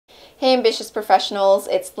Hey ambitious professionals,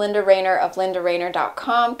 it's Linda Rayner of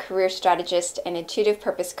lindarayner.com, career strategist and intuitive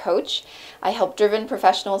purpose coach. I help driven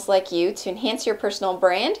professionals like you to enhance your personal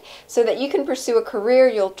brand so that you can pursue a career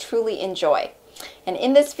you'll truly enjoy. And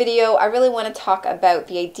in this video, I really want to talk about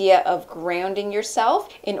the idea of grounding yourself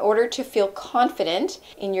in order to feel confident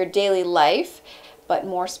in your daily life, but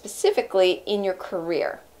more specifically in your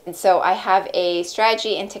career. And so I have a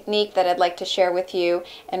strategy and technique that I'd like to share with you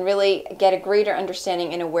and really get a greater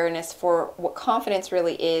understanding and awareness for what confidence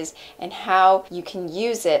really is and how you can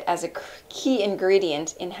use it as a key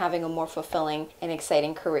ingredient in having a more fulfilling and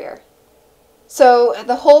exciting career. So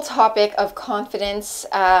the whole topic of confidence,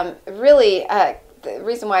 the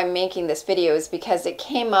reason why I'm making this video is because it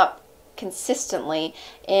came up consistently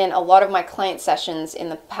in a lot of my client sessions in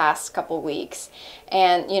the past couple weeks.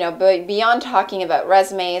 And but beyond talking about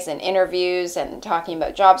resumes and interviews and talking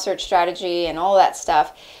about job search strategy and all that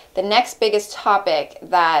stuff, the next biggest topic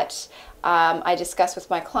that I discuss with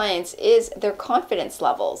my clients is their confidence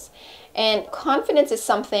levels. And confidence is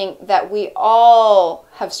something that we all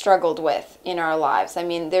have struggled with in our lives. I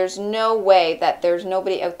mean, there's no way that there's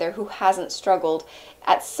nobody out there who hasn't struggled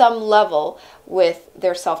at some level with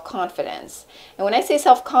their self-confidence. And when I say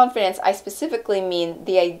self-confidence, I specifically mean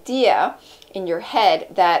the idea in your head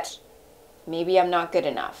that maybe I'm not good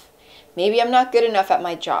enough. Maybe I'm not good enough at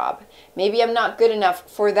my job. Maybe I'm not good enough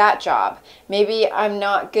for that job. Maybe I'm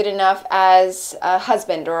not good enough as a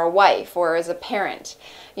husband or a wife or as a parent.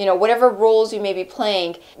 Whatever roles you may be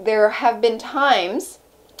playing, there have been times,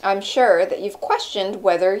 I'm sure, that you've questioned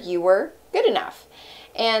whether you were good enough.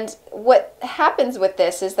 And what happens with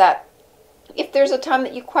this is that if there's a time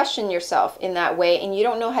that you question yourself in that way and you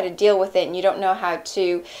don't know how to deal with it and you don't know how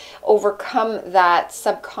to overcome that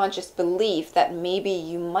subconscious belief that maybe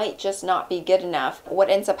you might just not be good enough, what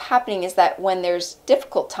ends up happening is that when there's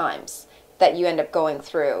difficult times that you end up going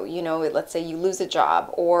through, let's say you lose a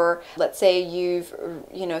job, or let's say you've,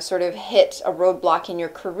 sort of hit a roadblock in your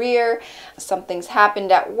career, something's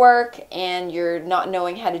happened at work and you're not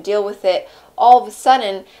knowing how to deal with it, all of a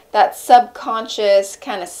sudden that subconscious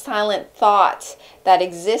kind of silent thought that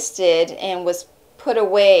existed and was put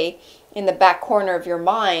away in the back corner of your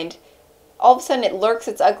mind, all of a sudden it lurks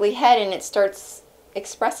its ugly head and it starts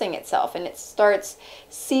expressing itself and it starts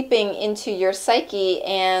seeping into your psyche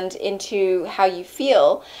and into how you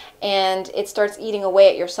feel, and it starts eating away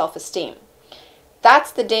at your self-esteem.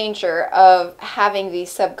 That's the danger of having these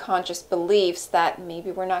subconscious beliefs that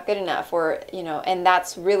maybe we're not good enough, or and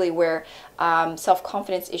that's really where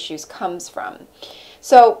self-confidence issues comes from.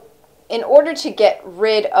 So in order to get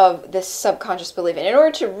rid of this subconscious belief, and in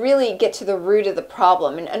order to really get to the root of the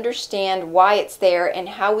problem and understand why it's there and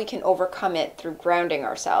how we can overcome it through grounding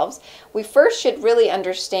ourselves, we first should really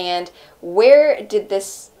understand, where did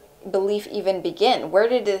this belief even begin? Where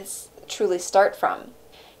did this truly start from?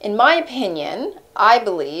 In my opinion, I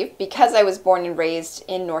believe, because I was born and raised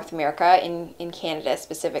in North America, in Canada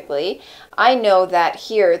specifically, I know that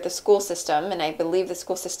here the school system, and I believe the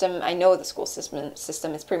school system, I know the school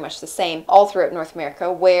system is pretty much the same all throughout North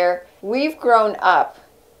America, where we've grown up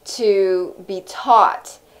to be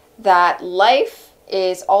taught that life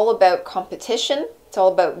is all about competition. It's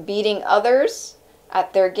all about beating others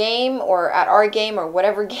at their game or at our game or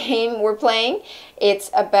whatever game we're playing. It's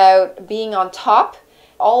about being on top.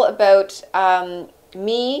 All about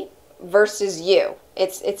me versus you.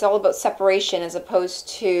 It's all about separation as opposed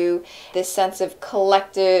to this sense of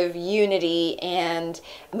collective unity and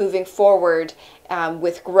moving forward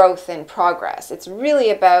with growth and progress. It's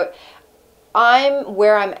really about, I'm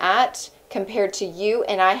where I'm at compared to you,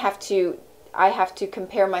 and I have to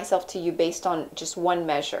compare myself to you based on just one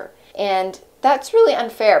measure. And that's really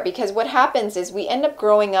unfair, because what happens is we end up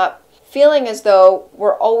growing up feeling as though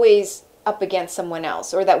we're always up against someone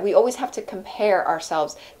else, or that we always have to compare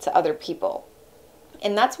ourselves to other people.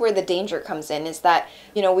 And that's where the danger comes in, is that,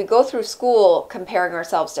 we go through school comparing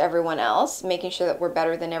ourselves to everyone else, making sure that we're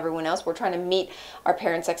better than everyone else. We're trying to meet our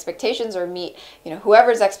parents' expectations, or meet,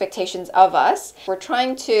 whoever's expectations of us. We're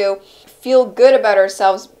trying to feel good about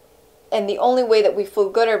ourselves, and the only way that we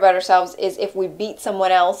feel good about ourselves is if we beat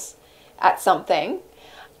someone else at something.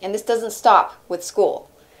 And this doesn't stop with school.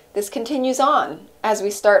 This continues on as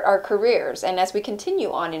we start our careers and as we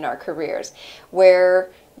continue on in our careers,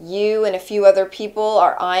 where you and a few other people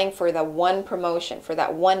are eyeing for that one promotion, for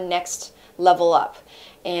that one next level up,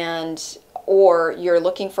 or you're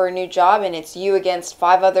looking for a new job and it's you against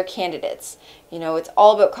 5 other candidates. It's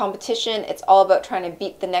all about competition. It's all about trying to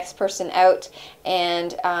beat the next person out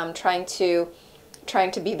and trying to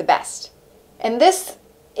be the best. And this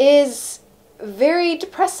is very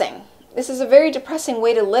depressing. This is a very depressing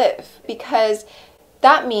way to live, because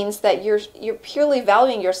that means that you're purely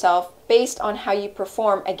valuing yourself based on how you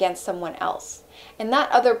perform against someone else. And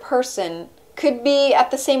that other person could be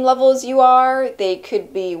at the same level as you are, they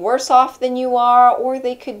could be worse off than you are, or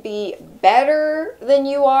they could be better than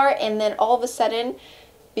you are, and then all of a sudden,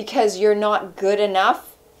 because you're not good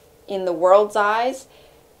enough in the world's eyes,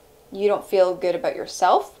 you don't feel good about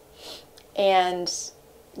yourself, and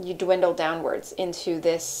you dwindle downwards into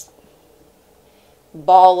this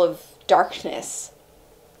ball of darkness.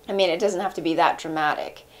 I mean, it doesn't have to be that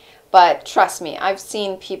dramatic, but trust me, I've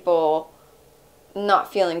seen people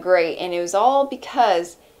not feeling great, and it was all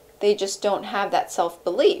because they just don't have that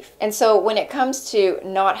self-belief. And so when it comes to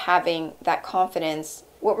not having that confidence,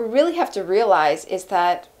 what we really have to realize is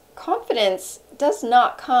that confidence does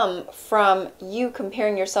not come from you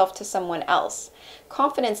comparing yourself to someone else.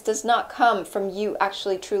 Confidence does not come from you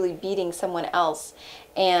actually truly beating someone else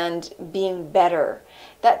and being better.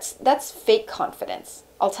 That's fake confidence.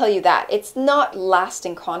 I'll tell you that. It's not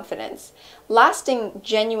lasting confidence. Lasting,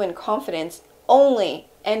 genuine confidence only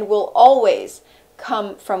and will always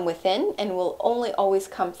come from within, and will only always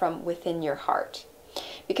come from within your heart.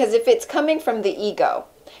 Because if it's coming from the ego,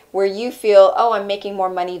 where you feel, oh, I'm making more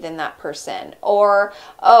money than that person, or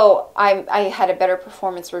oh, I had a better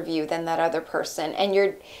performance review than that other person, and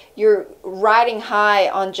you're riding high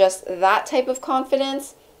on just that type of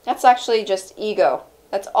confidence, that's actually just ego.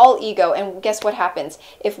 That's all ego. And guess what happens?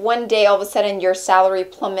 If one day all of a sudden your salary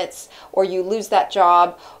plummets, or you lose that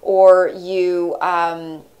job, or you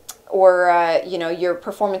your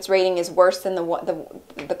performance rating is worse than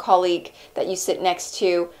the colleague that you sit next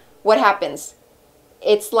to, what happens?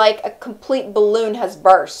 It's like a complete balloon has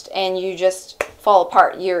burst and you just fall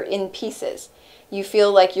apart. You're in pieces. You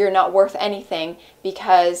feel like you're not worth anything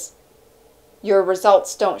because your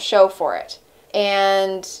results don't show for it.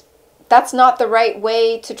 And that's not the right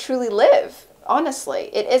way to truly live. Honestly,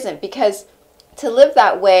 it isn't, because to live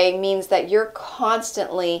that way means that you're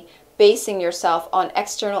constantly basing yourself on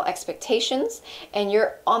external expectations, and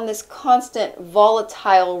you're on this constant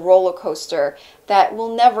volatile roller coaster that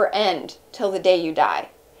will never end till the day you die.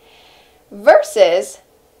 Versus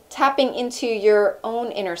tapping into your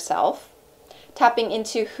own inner self, tapping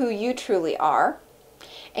into who you truly are,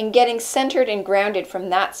 and getting centered and grounded from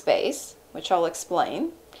that space, which I'll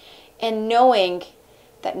explain, and knowing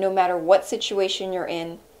that no matter what situation you're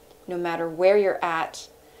in, no matter where you're at,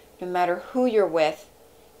 no matter who you're with,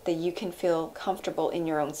 that you can feel comfortable in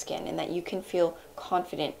your own skin, and that you can feel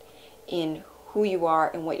confident in who you are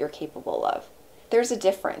and what you're capable of. There's a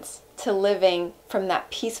difference to living from that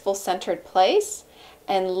peaceful, centered place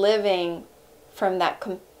and living from that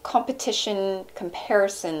competition,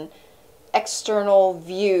 comparison, external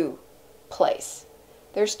view place.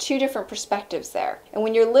 There's two different perspectives there. And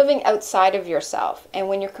when you're living outside of yourself, and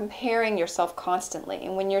when you're comparing yourself constantly,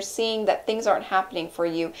 and when you're seeing that things aren't happening for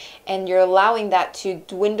you, and you're allowing that to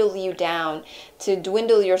dwindle you down, to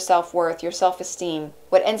dwindle your self-worth, your self-esteem,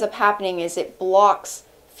 what ends up happening is it blocks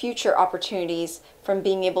future opportunities from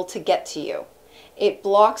being able to get to you. It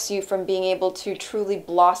blocks you from being able to truly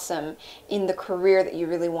blossom in the career that you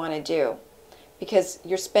really want to do, because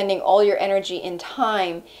you're spending all your energy and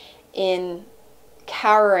time in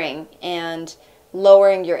cowering and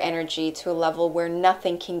lowering your energy to a level where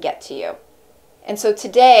nothing can get to you. And so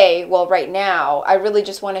today, well, right now, I really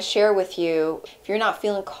just want to share with you, if you're not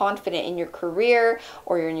feeling confident in your career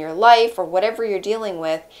or in your life or whatever you're dealing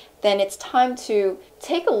with, then it's time to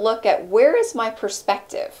take a look at, where is my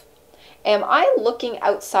perspective? Am I looking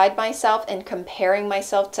outside myself and comparing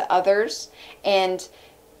myself to others and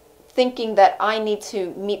thinking that I need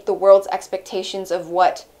to meet the world's expectations of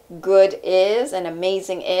what good is and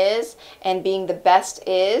amazing is and being the best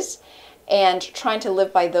is, and trying to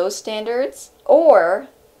live by those standards? Or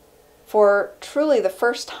for truly the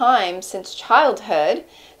first time since childhood,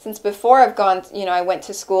 since before I've gone, I went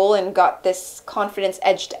to school and got this confidence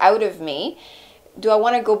edged out of me, do I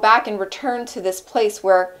want to go back and return to this place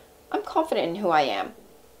where I'm confident in who I am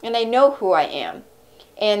and I know who I am,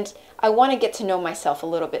 and I want to get to know myself a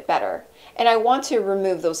little bit better, and I want to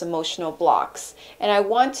remove those emotional blocks, and I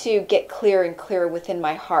want to get clearer and clearer within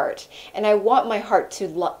my heart, and I want my heart to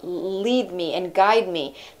lead me and guide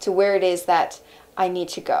me to where it is that I need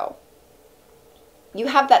to go. You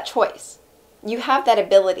have that choice. You have that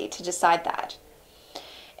ability to decide that.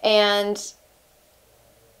 And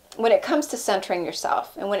when it comes to centering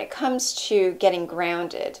yourself, and when it comes to getting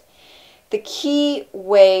grounded, the key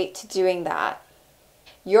way to doing that,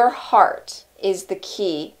 your heart is the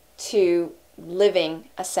key to living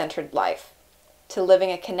a centered life, to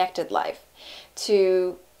living a connected life,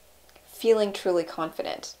 to feeling truly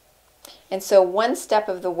confident. And so one step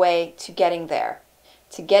of the way to getting there,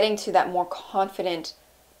 to getting to that more confident,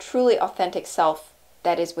 truly authentic self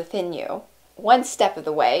that is within you, one step of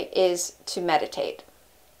the way is to meditate.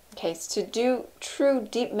 Okay, so to do true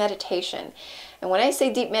deep meditation. And when I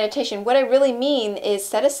say deep meditation, what I really mean is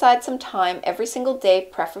set aside some time every single day,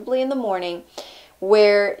 preferably in the morning,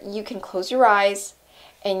 where you can close your eyes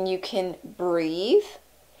and you can breathe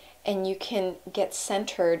and you can get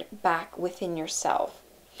centered back within yourself.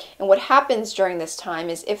 And what happens during this time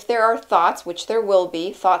is if there are thoughts, which there will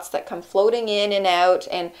be, thoughts that come floating in and out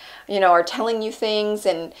and, are telling you things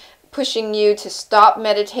and pushing you to stop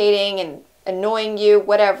meditating and annoying you,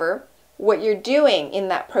 whatever, what you're doing in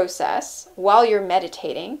that process while you're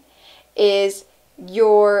meditating is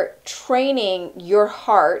you're training your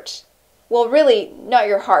heart. Well, really, not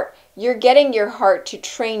your heart. You're getting your heart to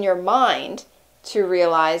train your mind to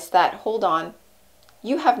realize that, hold on,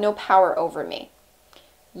 you have no power over me.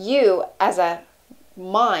 You, as a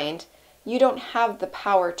mind, you don't have the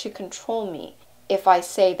power to control me if I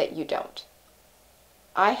say that you don't.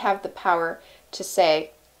 I have the power to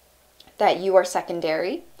say that you are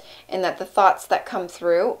secondary and that the thoughts that come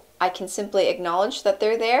through, I can simply acknowledge that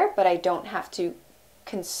they're there, but I don't have to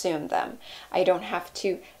consume them. I don't have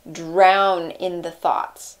to drown in the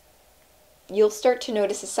thoughts. You'll start to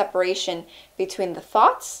notice a separation between the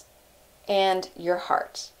thoughts and your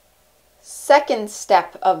heart. Second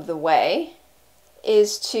step of the way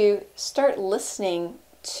is to start listening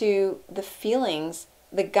to the feelings,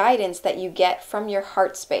 the guidance that you get from your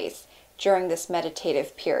heart space during this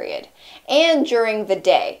meditative period and during the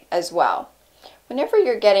day as well. Whenever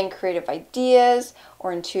you're getting creative ideas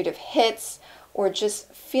or intuitive hits or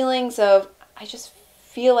just feelings of, I just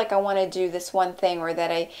feel like I want to do this one thing, or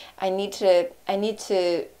that I need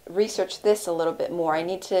to research this a little bit more, I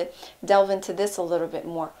need to delve into this a little bit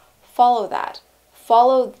more, follow that.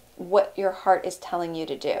 Follow what your heart is telling you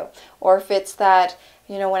to do. Or if it's that,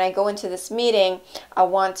 when I go into this meeting, I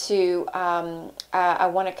want to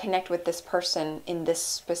connect with this person in this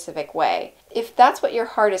specific way. If that's what your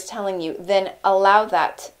heart is telling you, then allow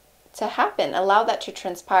that to happen. Allow that to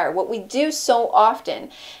transpire. What we do so often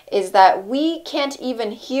is that we can't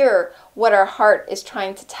even hear what our heart is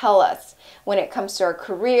trying to tell us. When it comes to our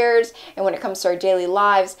careers and when it comes to our daily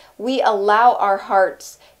lives, we allow our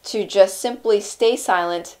hearts to just simply stay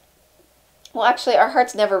silent. Well, actually, our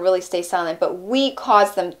hearts never really stay silent, but we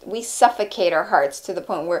cause them, we suffocate our hearts to the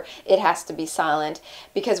point where it has to be silent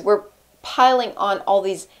because we're piling on all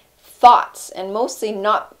these thoughts, and mostly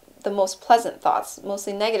not the most pleasant thoughts,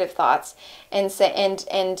 mostly negative thoughts, and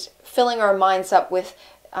filling our minds up with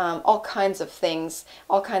all kinds of things,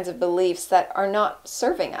 all kinds of beliefs that are not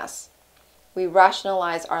serving us. We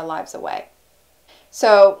rationalize our lives away.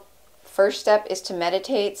 So, first step is to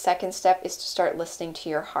meditate. Second step is to start listening to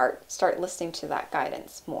your heart. Start listening to that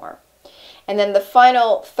guidance more. And then the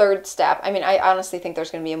final third step, I honestly think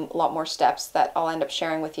there's going to be a lot more steps that I'll end up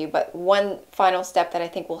sharing with you, but one final step that I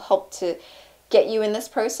think will help to get you in this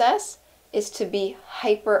process is to be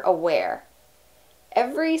hyper aware.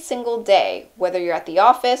 Every single day, whether you're at the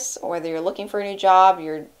office or whether you're looking for a new job,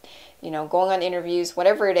 you're going on interviews,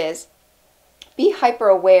 whatever it is, be hyper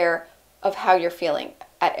aware of how you're feeling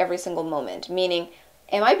at every single moment. Meaning,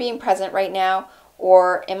 am I being present right now,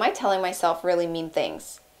 or am I telling myself really mean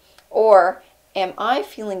things? Or am I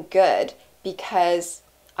feeling good because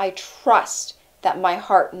I trust that my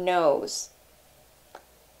heart knows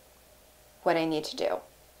what I need to do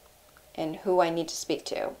and who I need to speak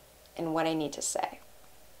to and what I need to say?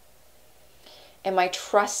 Am I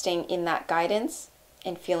trusting in that guidance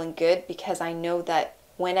and feeling good because I know that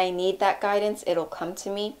when I need that guidance, it'll come to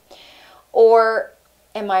me? Or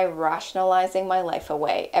am I rationalizing my life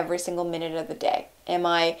away every single minute of the day? Am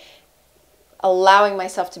I allowing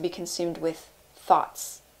myself to be consumed with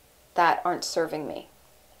thoughts that aren't serving me?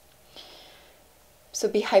 So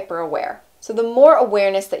be hyper aware. So the more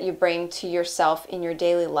awareness that you bring to yourself in your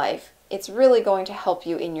daily life, it's really going to help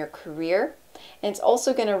you in your career. And it's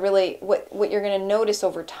also going to really, what you're going to notice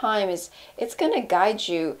over time is it's going to guide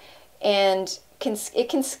you, and it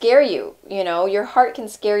can scare you. Your heart can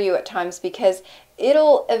scare you at times because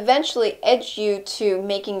it'll eventually edge you to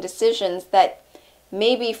making decisions that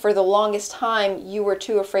maybe for the longest time you were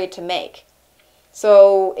too afraid to make.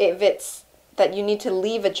 So if it's that you need to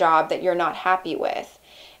leave a job that you're not happy with,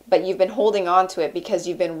 but you've been holding on to it because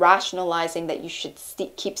you've been rationalizing that you should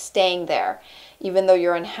keep staying there even though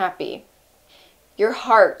you're unhappy, your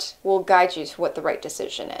heart will guide you to what the right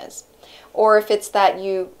decision is. Or if it's that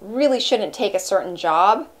you really shouldn't take a certain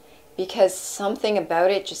job because something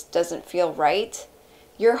about it just doesn't feel right,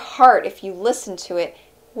 your heart, if you listen to it,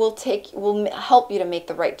 will help you to make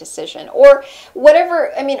the right decision. Or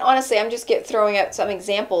whatever, I mean, honestly, I'm just throwing out some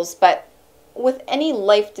examples, but with any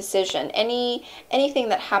life decision, anything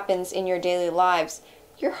that happens in your daily lives,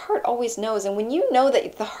 your heart always knows. And when you know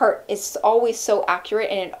that the heart is always so accurate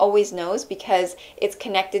and it always knows because it's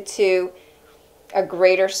connected to a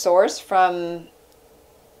greater source from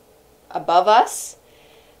above us,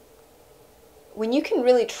 when you can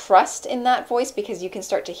really trust in that voice because you can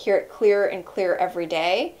start to hear it clearer and clearer every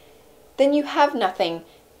day, then you have nothing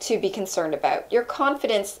to be concerned about. Your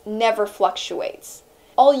confidence never fluctuates.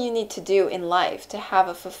 All you need to do in life to have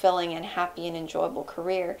a fulfilling and happy and enjoyable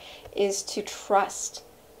career is to trust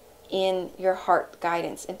in your heart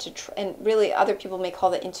guidance, and really other people may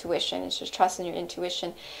call that intuition. It's just trust in your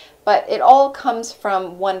intuition. But it all comes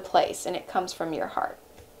from one place, and it comes from your heart.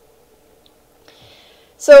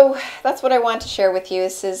 So that's what I wanted to share with you.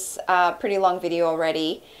 This is a pretty long video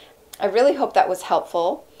already. I really hope that was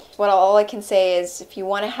helpful. All I can say is if you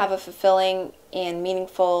want to have a fulfilling and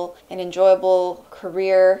meaningful and enjoyable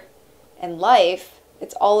career and life,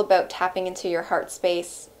 it's all about tapping into your heart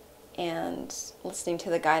space and listening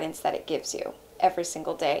to the guidance that it gives you every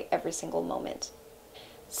single day, every single moment.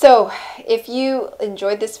 So if you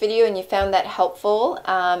enjoyed this video and you found that helpful,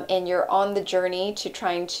 and you're on the journey to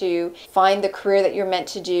trying to find the career that you're meant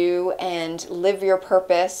to do and live your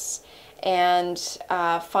purpose and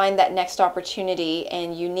find that next opportunity,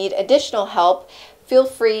 and you need additional help, feel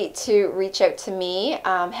free to reach out to me.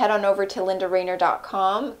 Head on over to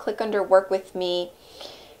lindarainer.com, click under Work With Me,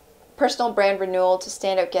 Personal Brand Renewal to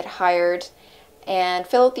Stand Out, Get Hired, and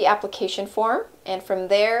fill out the application form. And from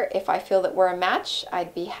there, if I feel that we're a match,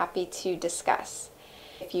 I'd be happy to discuss.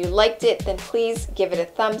 If you liked it, then please give it a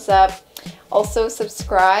thumbs up. Also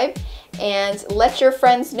subscribe and let your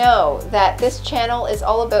friends know that this channel is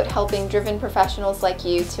all about helping driven professionals like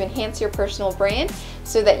you to enhance your personal brand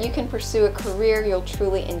so that you can pursue a career you'll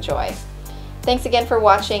truly enjoy. Thanks again for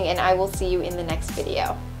watching, and I will see you in the next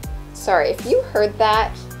video. Sorry, if you heard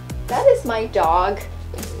that, that is my dog.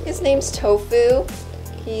 His name's Tofu.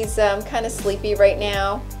 He's kind of sleepy right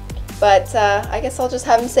now, but I guess I'll just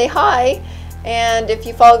have him say hi. And if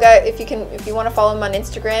you want to follow him on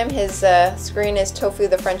Instagram, his screen is Tofu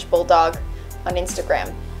the French Bulldog on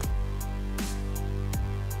Instagram.